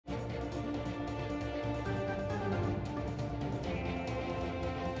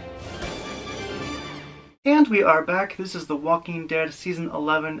And we are back. This is The Walking Dead Season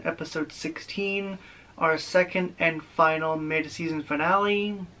 11, Episode 16, our second and final mid-season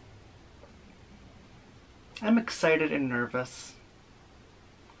finale. I'm excited and nervous.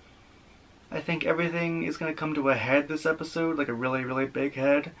 I think everything is going to come to a head this episode, like a really, really big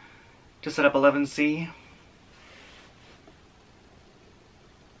head, to set up 11C.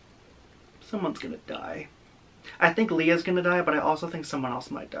 Someone's going to die. I think Leah's going to die, but I also think someone else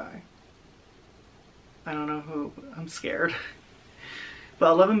might die. I don't know who. I'm scared.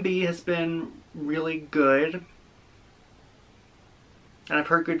 But 11B has been really good. And I've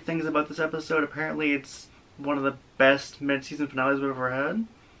heard good things about this episode. Apparently it's one of the best mid-season finales we've ever had.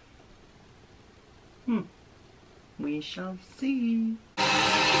 We shall see.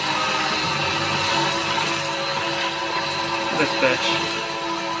 This bitch.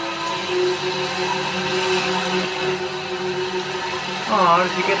 Aw,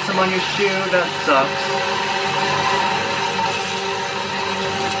 did you get some on your shoe? That sucks.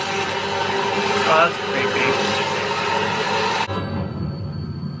 Oh, that's creepy.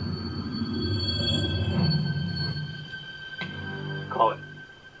 Call it.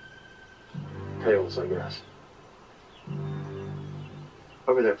 Tails, I guess.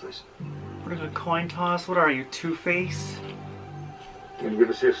 Over there, please. What is a coin toss? What are you, Two-Face? Can you give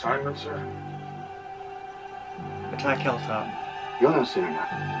us the assignment, sir? Attack Hilltop. You'll know soon enough.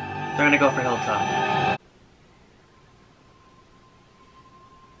 They're gonna go for Hilltop.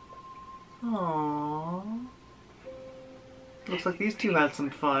 Aww. Looks like these two had some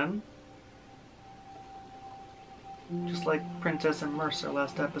fun. Just like Princess and Mercer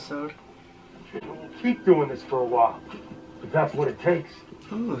last episode. Keep doing this for a while. If that's what it takes.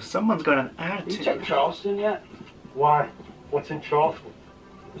 Ooh, someone's got an attitude. You check Charleston yet? Why? What's in Charleston?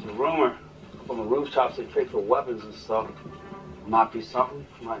 There's a rumor from the rooftops they trade for weapons and stuff. Might be something,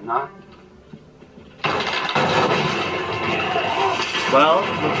 might not. Well,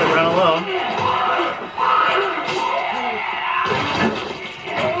 looks like we're not alone.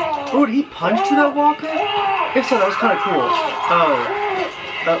 Oh, did he punch through that walker? If so, that was kind of cool. Oh.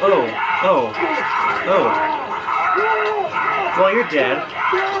 Well, you're dead.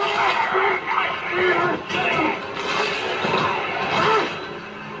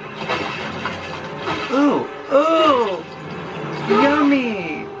 Ooh.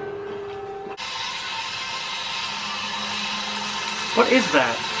 Yummy. What is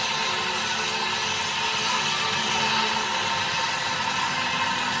that?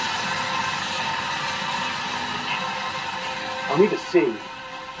 I need to see.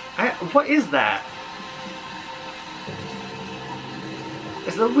 What is that?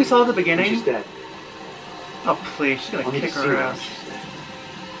 Is that what we saw at the beginning? She's dead. Oh please, she's gonna kick her ass.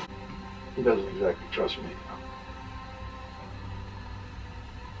 He doesn't exactly trust me.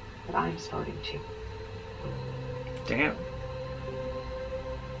 But I'm starting to. Damn.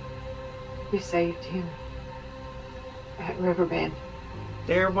 You saved him at Riverbend.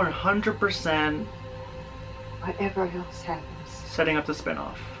 They're 100% Whatever else happens, setting up the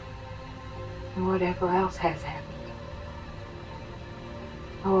spinoff. and whatever else has happened,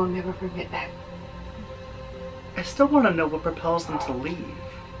 I will never forget that. I still want to know what propels them to leave.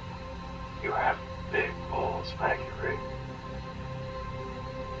 You have big balls, Maggie Ray.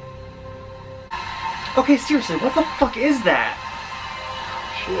 Okay, seriously, what the fuck is that?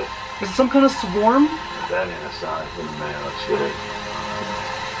 Shit. Is it some kind of swarm? That ain't a sign from the man upstairs.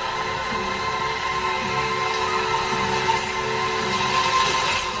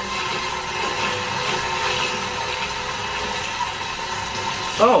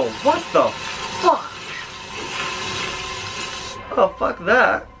 Oh, what the fuck? Oh, fuck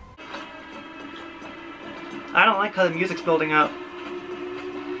that. I don't like how the music's building up.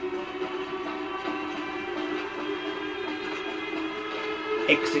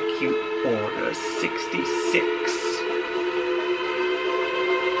 Execute Order 66.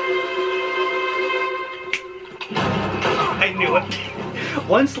 I knew it.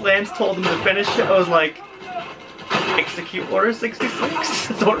 Once Lance told him to finish it, I was like, Execute Order 66?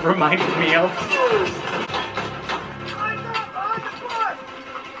 That's what it reminded me of.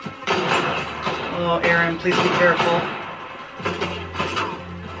 Oh, Aaron, please be careful.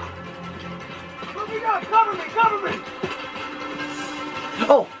 Cover me!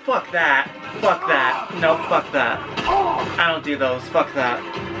 Oh, fuck that. Fuck that. No, fuck that. I don't do those. Fuck that.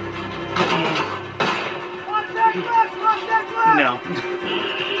 No.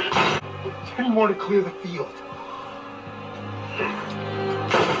 Tell more to clear the field.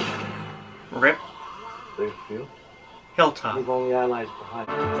 Rip. Clear the field? Hilltop. Leave only allies behind.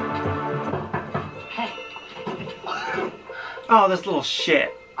 Hey, Oh, this little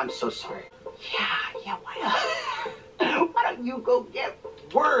shit. I'm so sorry. Yeah, well. Why don't you go get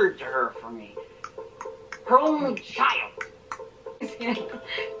word to her for me? Her only child.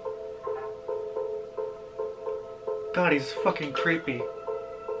 God, he's fucking creepy.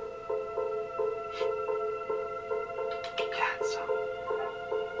 God, son.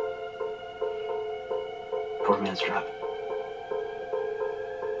 Poor man's trap.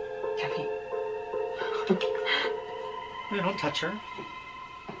 Jeffy. Yeah, don't touch her.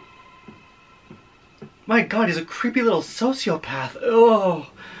 My God, he's a creepy little sociopath. Oh,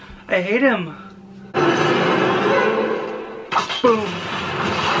 I hate him. Boom.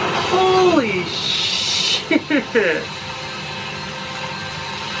 Holy shit.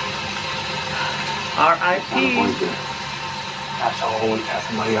 R.I.P. That's all always have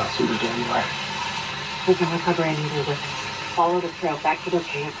somebody else who was anyway. We can recover any of their weapons. Follow the trail back to their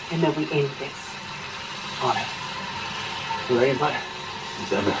camp, and then we end this. On it. You ready, bud?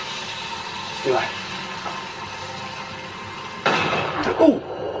 As ever. Let's do it. Oh!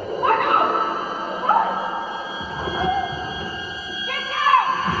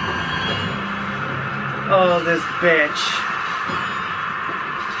 Oh, this bitch.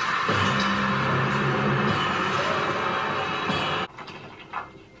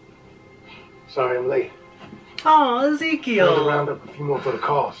 Sorry I'm late. Oh, Trying to Ezekiel. round up a few more for the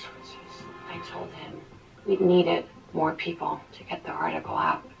cause. I told him we needed more people to get the article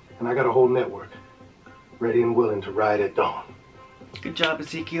out. And I got a whole network. Ready and willing to ride at dawn. Good job,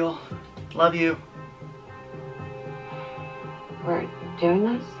 Ezekiel. Love you. We're doing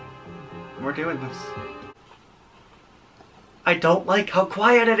this? We're doing this. I don't like how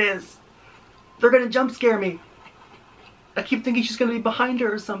quiet it is. They're gonna jump scare me. I keep thinking she's gonna be behind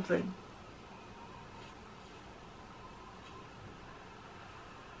her or something.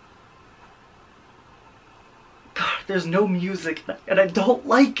 God, there's no music and I don't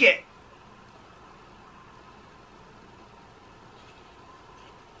like it.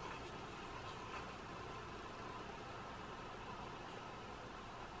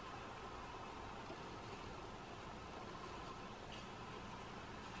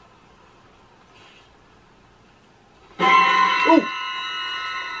 Ooh!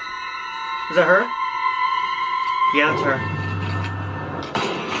 Is that her? Yeah, that's her.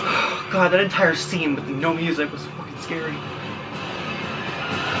 God, that entire scene with no music was fucking scary.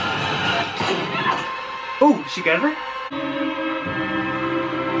 Ooh, she got her?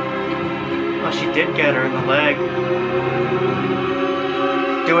 Oh, she did get her in the leg.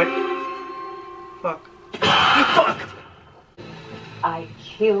 Do it. Fuck. Fuck! I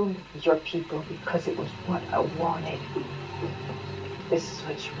killed your people because it was what I wanted. This is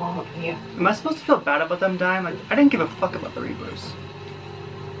what you want, Leah. Am I supposed to feel bad about them dying? Like, I didn't give a fuck about the Reapers.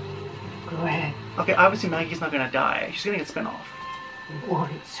 Go ahead. Okay, obviously Maggie's not gonna die. She's gonna get spin off. You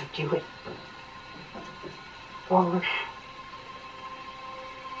want it, so do it. Forward.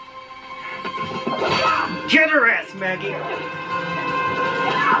 Get her ass, Maggie!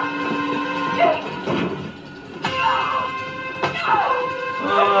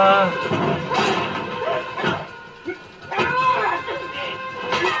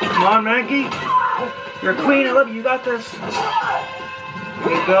 Come on, Maggie. You're a queen. I love you. You got this. There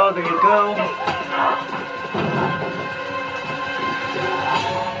you go. There you go.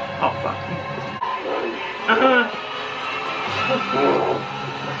 Oh, fuck.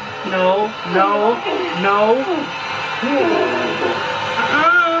 No. No. No.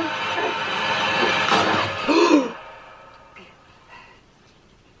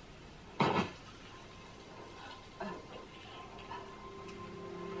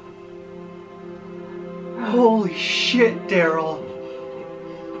 Holy shit, Daryl.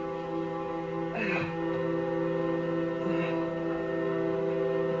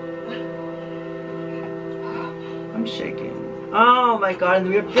 I'm shaking. Oh my god, and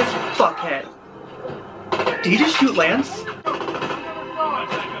we have this fuckhead. Did he just shoot Lance?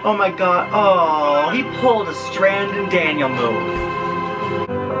 Oh my god. Oh, he pulled a Strand and Daniel move.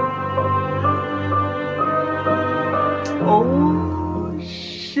 Oh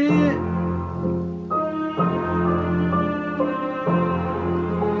shit.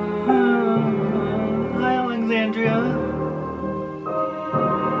 Hi, Alexandria.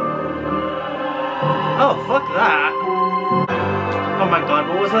 Oh, fuck that. Oh my god,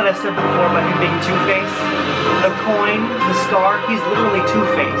 what was that I said before about him being Two-Face? The coin, the scar, he's literally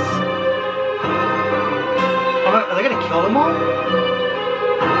Two-Face. Oh my, are they gonna kill them all?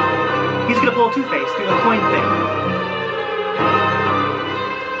 He's gonna pull a Two-Face, do the coin thing.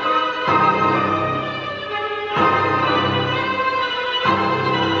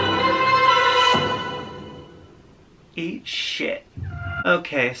 Eat shit.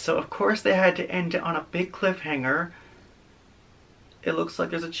 Okay, so of course they had to end it on a big cliffhanger. It looks like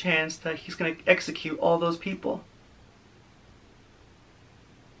there's a chance that he's gonna execute all those people.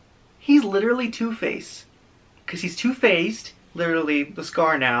 He's literally Two-Face. Because he's two-faced, literally the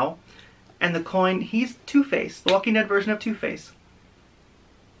scar now, and the coin, he's Two-Face, the Walking Dead version of Two-Face.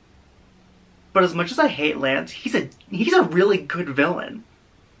 But as much as I hate Lance, he's a really good villain.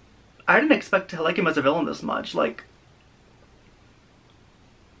 I didn't expect to like him as a villain this much, like,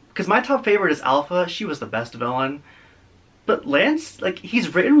 because my top favorite is Alpha. She was the best villain. But Lance, like,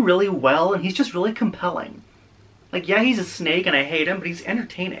 he's written really well and he's just really compelling. Like, yeah, he's a snake and I hate him, but he's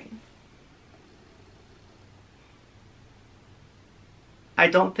entertaining. I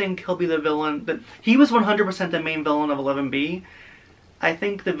don't think he'll be the villain, but he was 100% the main villain of 11B. I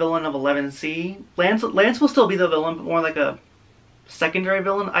think the villain of 11C, Lance will still be the villain, but more like a secondary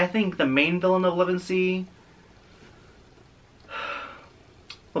villain. I think the main villain of 11C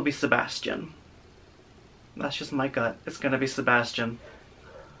will be Sebastian. That's just my gut. It's gonna be Sebastian.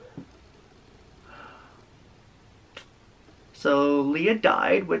 So Leah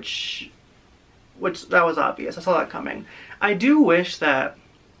died, which that was obvious. I saw that coming. I do wish that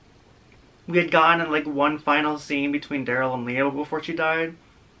we had gotten like one final scene between Daryl and Leah before she died.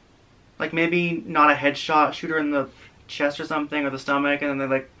 Like maybe not a headshot, shoot her in the chest or something, or the stomach, and then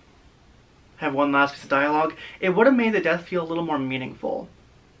they like have one last piece of dialogue. It would have made the death feel a little more meaningful.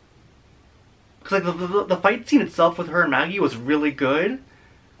 Because like the fight scene itself with her and Maggie was really good,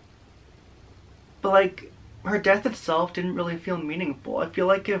 but like her death itself didn't really feel meaningful. I feel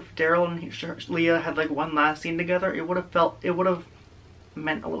like if Daryl and Leah had like one last scene together, it would have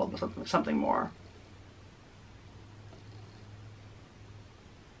meant a little bit something more.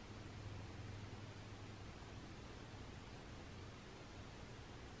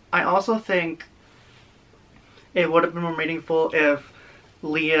 I also think it would have been more meaningful if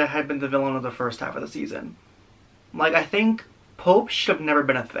Leah had been the villain of the first half of the season. Like, I think Pope should have never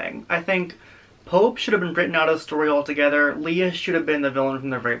been a thing. I think Pope should have been written out of the story altogether. Leah should have been the villain from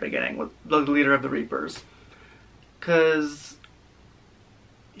the very beginning, with the leader of the Reapers. Because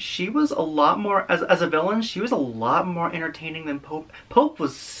she was a lot more, as a villain, she was a lot more entertaining than Pope. Pope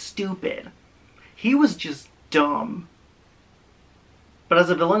was stupid. He was just dumb. But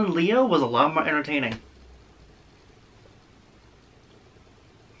as a villain, Leah was a lot more entertaining.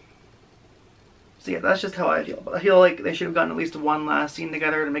 So yeah, that's just how I feel. But I feel like they should have gotten at least one last scene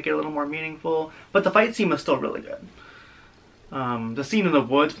together to make it a little more meaningful. But the fight scene was still really good. The scene in the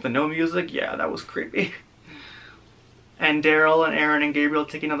woods with the no music, yeah, that was creepy. And Daryl and Aaron and Gabriel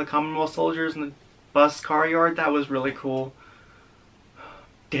taking out the Commonwealth soldiers in the bus car yard, that was really cool.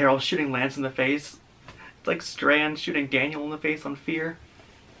 Daryl shooting Lance in the face. It's like Strand shooting Daniel in the face on Fear.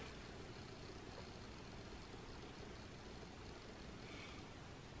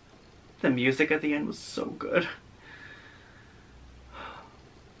 The music at the end was so good.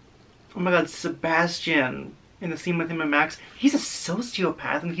 Oh my god, Sebastian in the scene with him and Max. He's a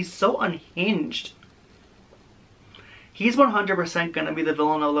sociopath and he's so unhinged. He's 100% gonna be the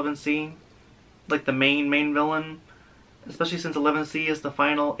villain of 11C. Like the main villain. Especially since 11C is the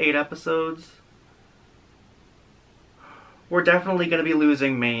final 8 episodes. We're definitely gonna be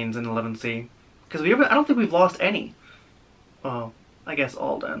losing mains in 11C. Because I don't think we've lost any. Well, I guess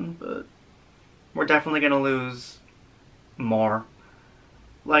Alden, but we're definitely going to lose more.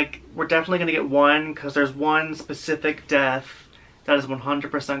 Like, we're definitely going to get one, because there's one specific death that is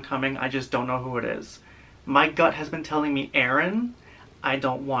 100% coming. I just don't know who it is. My gut has been telling me Aaron. I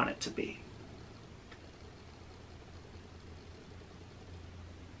don't want it to be.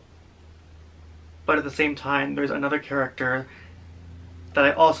 But at the same time, there's another character that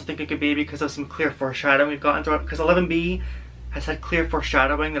I also think it could be because of some clear foreshadowing we've gotten through it. Because 11B has had clear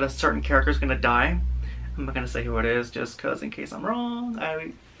foreshadowing that a certain character is going to die. I'm not going to say who it is just because in case I'm wrong.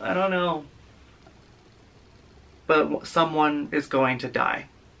 I don't know. But someone is going to die.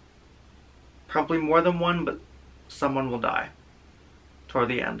 Probably more than one, but someone will die toward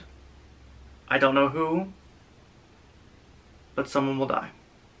the end. I don't know who, but someone will die.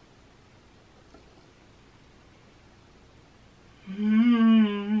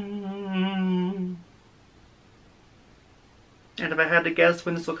 And if I had to guess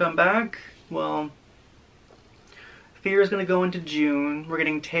when this will come back, well, Fear is going to go into June. We're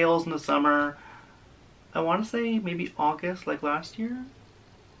getting Tales in the summer. I want to say maybe August, like last year.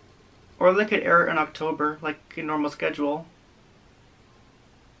 Or they could air it in October, like a normal schedule.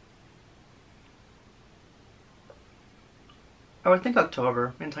 I would think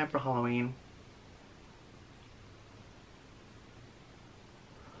October, in time for Halloween.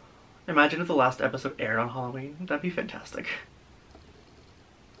 Imagine if the last episode aired on Halloween. That'd be fantastic.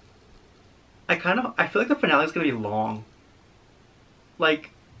 I feel like the finale is gonna be long.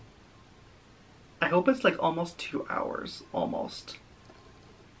 Like, I hope it's like almost 2 hours, almost.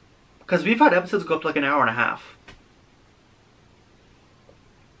 Because we've had episodes go up to like an hour and a half.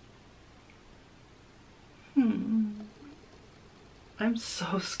 I'm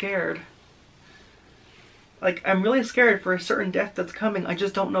so scared. Like, I'm really scared for a certain death that's coming. I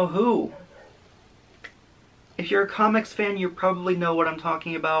just don't know who. If you're a comics fan, you probably know what I'm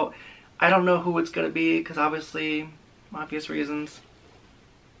talking about. I don't know who it's gonna be, because obviously, obvious reasons.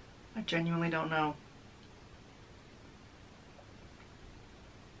 I genuinely don't know.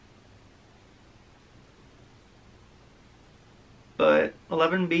 But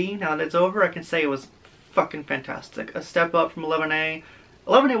 11B, now that it's over, I can say it was fucking fantastic. A step up from 11A.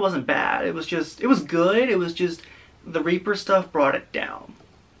 11A wasn't bad. It was good. It was just the Reaper stuff brought it down.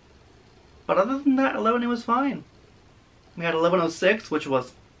 But other than that, 11A was fine. We had 1106, which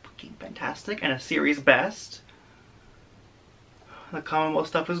was fucking fantastic, and a series best. The Commonwealth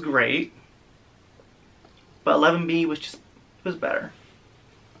stuff was great. But 11B was just, it was better.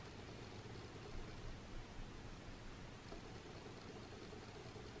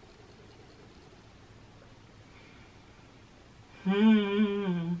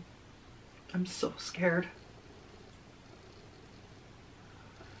 I'm so scared.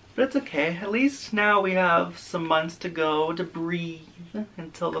 But it's okay. At least now we have some months to go to breathe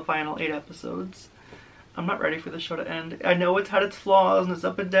until the final 8 episodes. I'm not ready for the show to end. I know it's had its flaws and its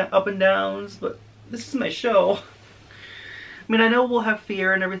up and downs, but this is my show. I mean, I know we'll have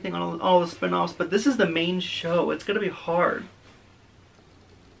Fear and everything on all the spin-offs, but this is the main show. It's gonna be hard.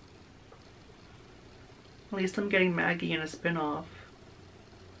 At least I'm getting Maggie in a spin-off.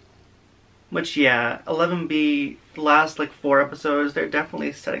 Which, yeah, 11B, the last, like, 4 episodes, they're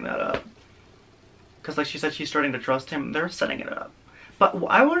definitely setting that up. Because, like she said, she's starting to trust him. They're setting it up. But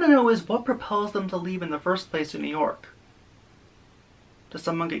what I want to know is what propels them to leave in the first place to New York? Does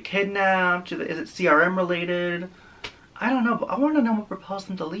someone get kidnapped? Is it CRM related? I don't know, but I want to know what propels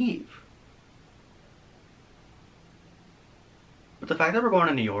them to leave. But the fact that we're going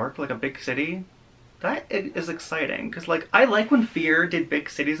to New York, like a big city, that is exciting. Because, like, I like when Fear did big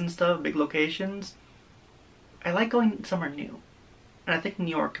cities and stuff, big locations. I like going somewhere new. And I think New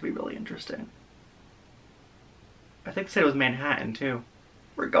York could be really interesting. I think they said it was Manhattan, too.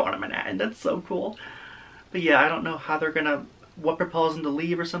 We're going to Manhattan. That's so cool. But yeah, I don't know how they're gonna... what propels them to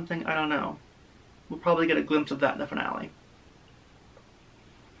leave or something. I don't know. We'll probably get a glimpse of that in the finale.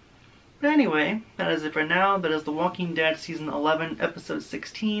 But anyway, that is it for now. That is The Walking Dead Season 11, Episode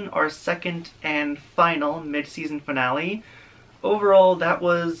 16, our second and final mid-season finale. Overall, that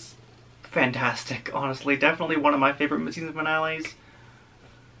was fantastic, honestly. Definitely one of my favorite mid-season finales.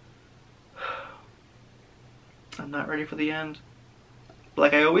 I'm not ready for the end. But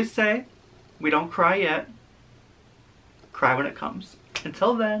like I always say, we don't cry yet. Cry when it comes.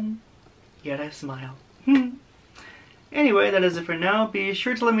 Until then, yet I smile. Anyway, that is it for now. Be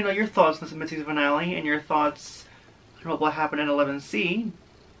sure to let me know your thoughts on this mid-season finale and your thoughts on what will happen in 11C.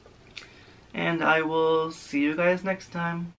 And I will see you guys next time.